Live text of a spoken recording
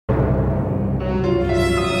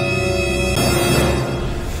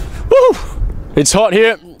It's hot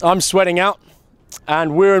here, I'm sweating out,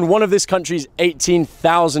 and we're in one of this country's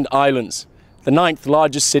 18,000 islands, the 9th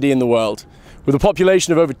largest city in the world. With a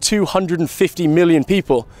population of over 250 million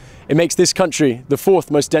people, it makes this country the 4th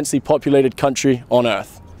most densely populated country on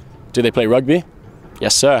Earth. Do they play rugby?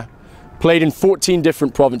 Yes, sir. Played in 14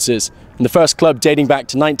 different provinces, and the first club dating back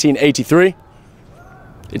to 1983.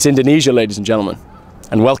 It's Indonesia, ladies and gentlemen,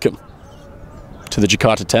 and welcome to the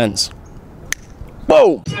Jakarta Tens.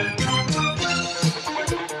 Whoa!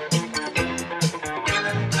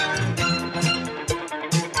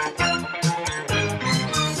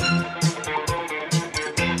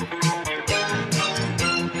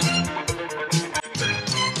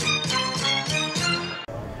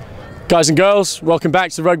 Guys and girls, welcome back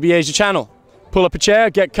to the Rugby Asia channel. Pull up a chair,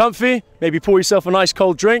 get comfy, maybe pour yourself a nice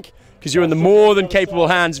cold drink, because you're in the more than capable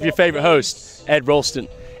hands of your favourite host, Ed Rolston,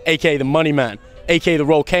 aka the Money Man, aka the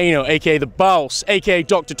Volcano, aka the Bawse, aka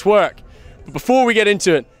Dr. Twerk. But before we get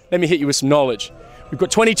into it, let me hit you with some knowledge. We've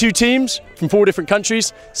got 22 teams from 4 different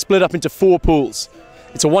countries, split up into 4 pools.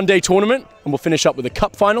 It's a one-day tournament, and we'll finish up with a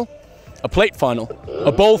cup final, a plate final,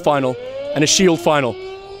 a bowl final, and a shield final.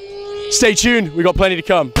 Stay tuned, we've got plenty to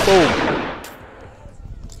come. Boom.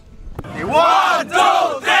 1, 2, 3,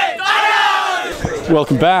 fire!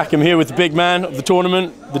 Welcome back. I'm here with the big man of the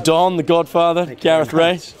tournament, the Don, the Godfather, Gareth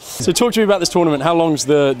Ray. So talk to me about this tournament. How long's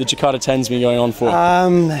the Jakarta Tens been going on for?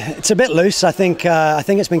 It's a bit loose. I think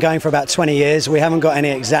it's been going for about 20 years. We haven't got any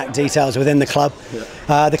exact details within the club.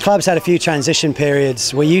 The club's had a few transition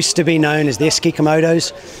periods. We used to be known as the Iski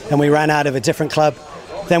Komodos, and we ran out of a different club.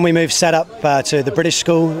 Then we moved set up to the British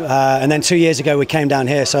school, and then 2 years ago we came down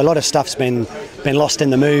here. So a lot of stuff's been lost in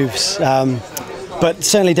the moves. But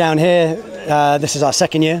certainly down here, this is our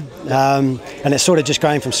 2nd year, and it's sort of just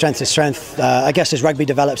going from strength to strength, I guess, as rugby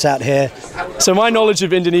develops out here. So my knowledge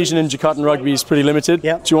of Indonesian and Jakartan rugby is pretty limited.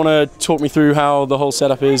 Yep. Do you want to talk me through how the whole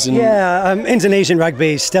setup is? Yeah, Indonesian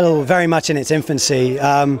rugby is still very much in its infancy.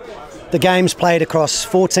 The game's played across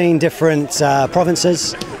 14 different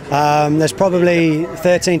provinces. There's probably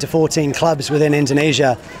 13 to 14 clubs within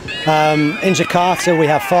Indonesia. In Jakarta we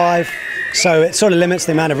have 5, so it sort of limits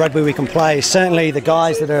the amount of rugby we can play. Certainly the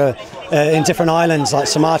guys that are in different islands like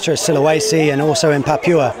Sumatra, Sulawesi, and also in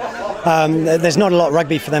Papua, there's not a lot of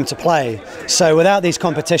rugby for them to play. So without these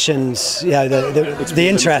competitions, you know, the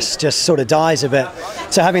interest just sort of dies a bit.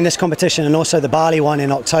 So having this competition and also the Bali one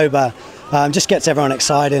in October just gets everyone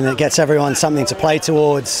excited, and it gets everyone something to play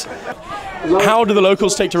towards. How do the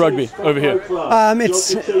locals take to rugby over here?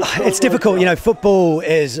 It's difficult. You know, football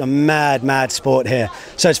is a mad sport here,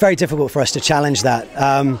 so it's very difficult for us to challenge that.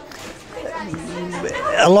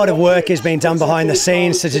 A lot of work is being done behind the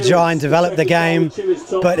scenes to try and develop the game,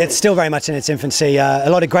 but it's still very much in its infancy. A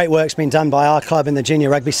lot of great work's been done by our club in the junior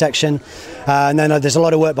rugby section, and then there's a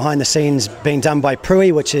lot of work behind the scenes being done by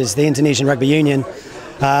PRUI, which is the Indonesian Rugby Union,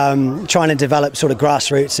 trying to develop sort of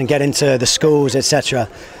grassroots and get into the schools, etc.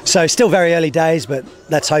 So still very early days, but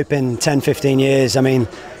let's hope in 10-15 years. I mean,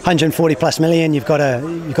 140 plus million, you've got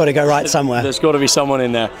to go right somewhere. There's got to be someone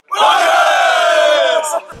in there.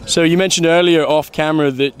 So you mentioned earlier off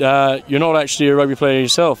camera that you're not actually a rugby player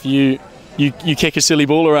yourself. You kick a silly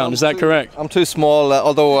ball around. Is that correct? I'm too small.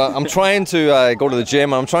 Although I'm trying to go to the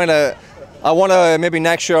gym. I want to maybe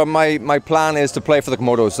next year. My plan is to play for the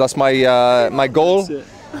Komodos. That's my goal.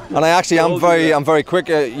 And I'm very quick.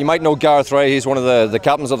 You might know Gareth Ray. He's one of the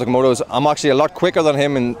captains of the Komodos. I'm actually a lot quicker than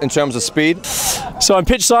him in terms of speed. So I'm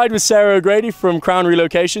pitch side with Sarah O'Grady from Crown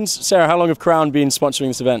Relocations. Sarah, how long have Crown been sponsoring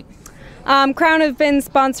this event? Crown have been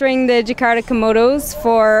sponsoring the Jakarta Komodos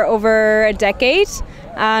for over a decade,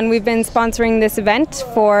 and we've been sponsoring this event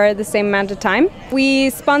for the same amount of time.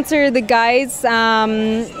 We sponsor the guys,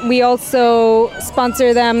 we also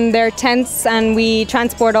sponsor them their tents, and we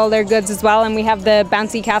transport all their goods as well, and we have the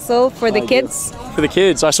bouncy castle for the kids. For the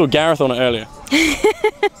kids? I saw Gareth on it earlier.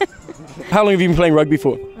 How long have you been playing rugby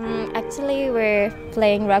for? Actually, we're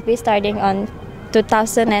playing rugby starting on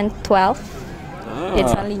 2012.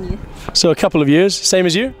 It's only new. So a couple of years, same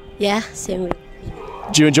as you? Yeah, same.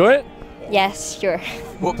 Do you enjoy it? Yes, sure.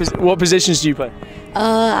 What positions do you play?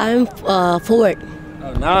 I'm forward.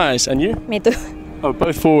 Oh, nice. And you? Me too. Oh,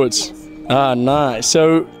 both forwards. Yes. Ah, nice.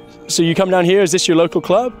 So you come down here. Is this your local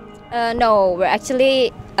club? No, we're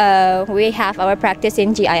actually we have our practice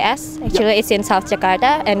in GIS. Actually, it's in South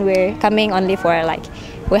Jakarta, and we're coming only for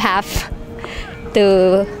we have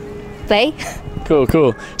to play.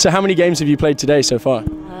 Cool. So how many games have you played today so far?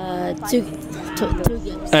 Two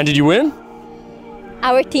games. And did you win?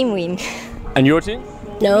 Our team win. And your team?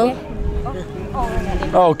 No.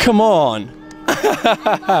 Oh, come on.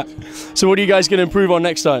 So what are you guys going to improve on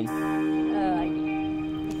next time?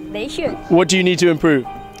 They should. What do you need to improve?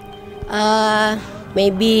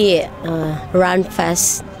 Maybe run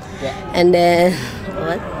fast, and then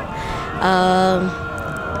what?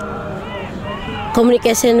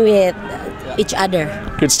 Communication with each other.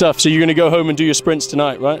 Good stuff. So you're going to go home and do your sprints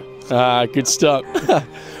tonight, right? Ah, good stuff.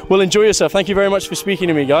 Well, enjoy yourself. Thank you very much for speaking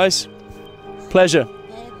to me, guys. Pleasure.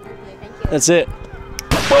 That's it.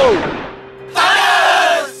 Whoa!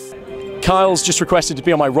 Kyle's just requested to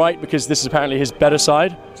be on my right because this is apparently his better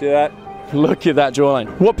side. See that? Look at that jawline.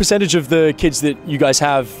 What percentage of the kids that you guys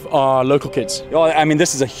have are local kids? Oh, I mean,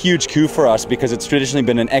 this is a huge coup for us because it's traditionally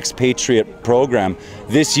been an expatriate program.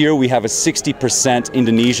 This year we have a 60%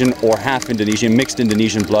 Indonesian or half Indonesian, mixed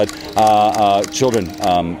Indonesian blood children.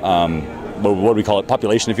 What do we call it?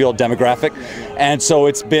 Population, if you will, demographic. And so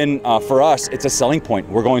it's been, for us, it's a selling point.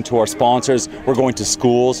 We're going to our sponsors, we're going to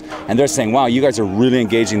schools, and they're saying, wow, you guys are really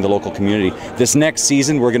engaging the local community. This next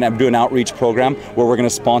season, we're going to do an outreach program where we're going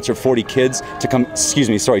to sponsor 20 kids to come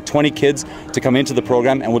into the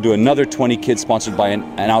program, and we'll do another 20 kids sponsored by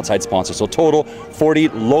an outside sponsor. So total, 40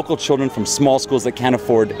 local children from small schools that can't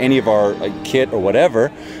afford any of our kit or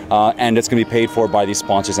whatever, and it's going to be paid for by these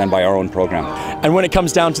sponsors and by our own program. And when it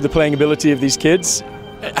comes down to the playing ability of these kids,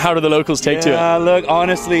 how do the locals take to it? Look,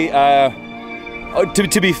 honestly,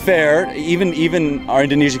 to be fair, even our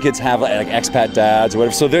Indonesian kids have like expat dads or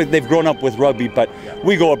whatever, so they've grown up with rugby, but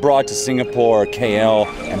we go abroad to Singapore, KL,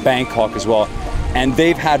 and Bangkok as well, and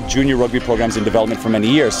they've had junior rugby programs in development for many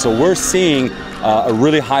years, so we're seeing a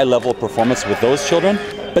really high level of performance with those children,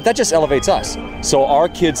 but that just elevates us. So our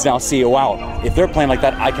kids now see, wow, if they're playing like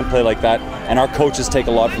that, I can play like that, and our coaches take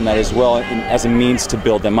a lot from that as well as a means to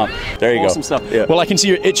build them up. There you Awesome go. stuff. Yeah. Well, I can see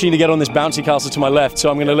you're itching to get on this bouncy castle to my left, so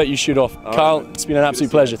I'm going to let you shoot off. Kyle, it's been an absolute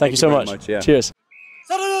pleasure. Thank you so much. Yeah. Cheers.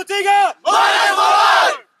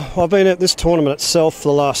 I've been at this tournament itself for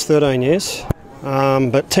the last 13 years,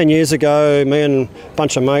 but 10 years ago, me and a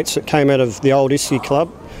bunch of mates that came out of the old ISKI club,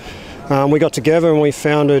 we got together and we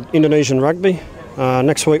founded Indonesian Rugby.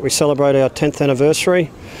 Next week we celebrate our 10th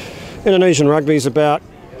anniversary. Indonesian Rugby is about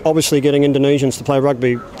obviously getting Indonesians to play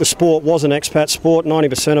rugby. The sport was an expat sport,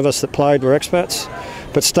 90% of us that played were expats,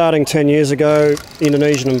 but starting 10 years ago,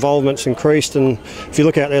 Indonesian involvement's increased, and if you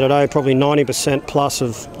look out there today, probably 90% plus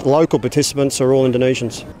of local participants are all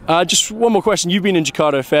Indonesians. Just one more question. You've been in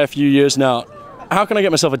Jakarta a fair few years now. How can I get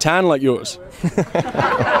myself a tan like yours?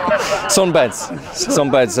 Sunbeds.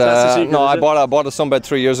 Sunbeds. No, I bought a sunbed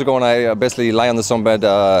 3 years ago, and I basically lie on the sunbed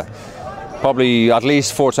probably at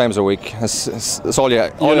least 4 times a week. That's all you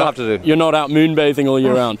have to do. You're not out moonbathing all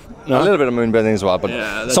year round? No? A little bit of moonbathing as well, but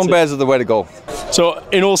sunbeds are the way to go. So,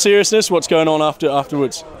 in all seriousness, what's going on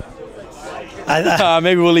afterwards?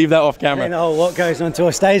 Maybe we'll leave that off camera. You know, what goes on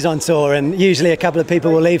tour stays on tour, and usually a couple of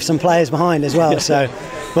people will leave some players behind as well, so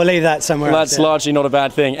we'll leave that somewhere else. That's largely not a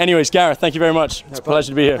bad thing. Anyways, Gareth, thank you very much. It's a pleasure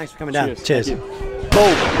to be here. Thanks for coming down. Cheers.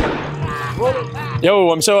 Yo,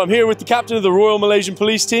 I'm here with the captain of the Royal Malaysian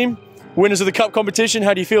Police Team, winners of the cup competition.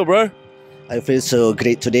 How do you feel, bro? I feel so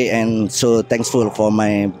great today and so thankful for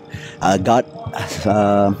my God.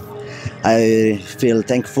 I feel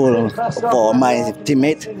thankful for my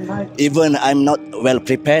teammate. Even I'm not well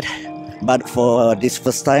prepared, but for this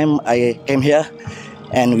first time I came here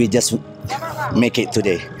and we just make it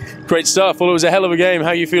today. Great stuff. Well, it was a hell of a game. How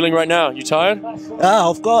are you feeling right now? You tired?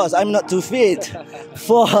 Of course, I'm not too fit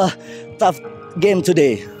for a tough game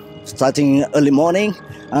today. Starting early morning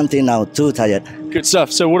until now, too tired. Good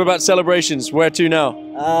stuff. So what about celebrations? Where to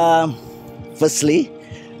now? Firstly,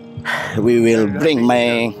 we will bring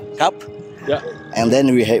my cup. Yeah. And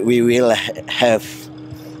then we will have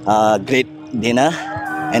a great dinner,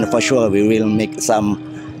 and for sure we will make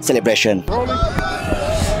some celebration.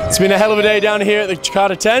 It's been a hell of a day down here at the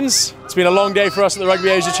Jakarta 10s. It's been a long day for us at the Rugby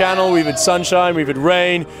Asia channel. We've had sunshine, we've had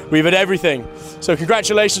rain, we've had everything. So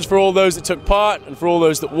congratulations for all those that took part and for all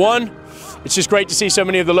those that won. It's just great to see so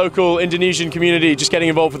many of the local Indonesian community just getting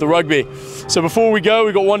involved with the rugby. So before we go,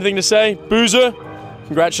 we've got one thing to say. Bawse,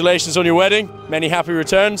 congratulations on your wedding. Many happy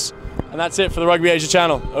returns. And that's it for the Rugby Asia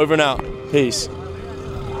channel. Over and out. Peace.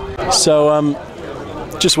 So,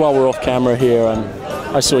 just while we're off camera here,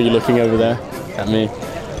 I saw you looking over there at me.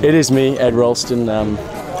 It is me, Ed Rolston.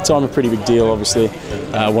 So I'm a pretty big deal, obviously.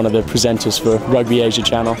 One of the presenters for Rugby Asia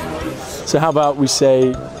channel. So how about we say,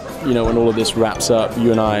 you know, when all of this wraps up,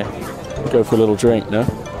 you and I go for a little drink, no?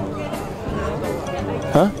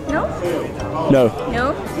 Huh? No. No?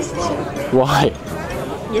 No. Why?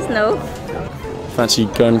 Just no. Fancy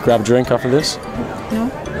going and grab a drink after this? No.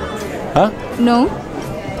 Huh? No.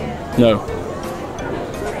 No.